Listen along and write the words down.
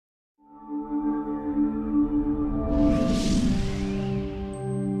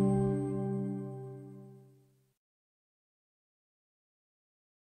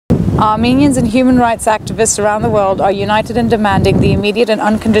Armenians and human rights activists around the world are united in demanding the immediate and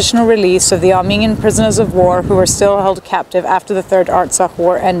unconditional release of the Armenian prisoners of war who are still held captive after the Third Artsakh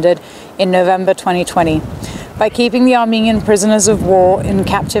War ended in November 2020. By keeping the Armenian prisoners of war in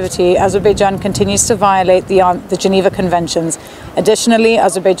captivity, Azerbaijan continues to violate the Geneva Conventions. Additionally,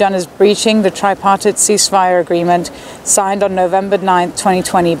 Azerbaijan is breaching the tripartite ceasefire agreement signed on November 9,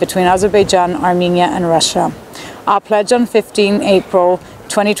 2020 between Azerbaijan, Armenia and Russia. Our pledge on 15 April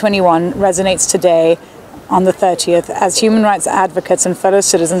 2021 resonates today on the 30th as human rights advocates and fellow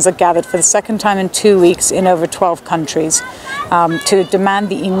citizens are gathered for the second time in 2 weeks in over 12 countries to demand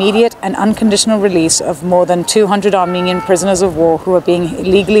the immediate and unconditional release of more than 200 Armenian prisoners of war who are being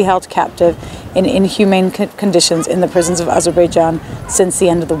illegally held captive in inhumane conditions in the prisons of Azerbaijan since the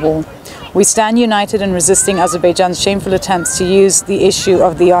end of the war. We stand united in resisting Azerbaijan's shameful attempts to use the issue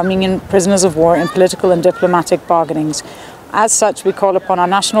of the Armenian prisoners of war in political and diplomatic bargainings. As such, we call upon our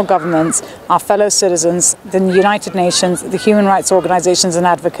national governments, our fellow citizens, the United Nations, the human rights organizations and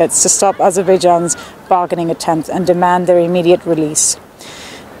advocates to stop Azerbaijan's bargaining attempts and demand their immediate release.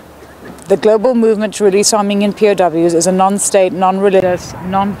 The global movement to release Armenian POWs is a non-state, non-religious,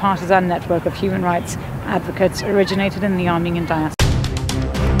 non-partisan network of human rights advocates originated in the Armenian diaspora.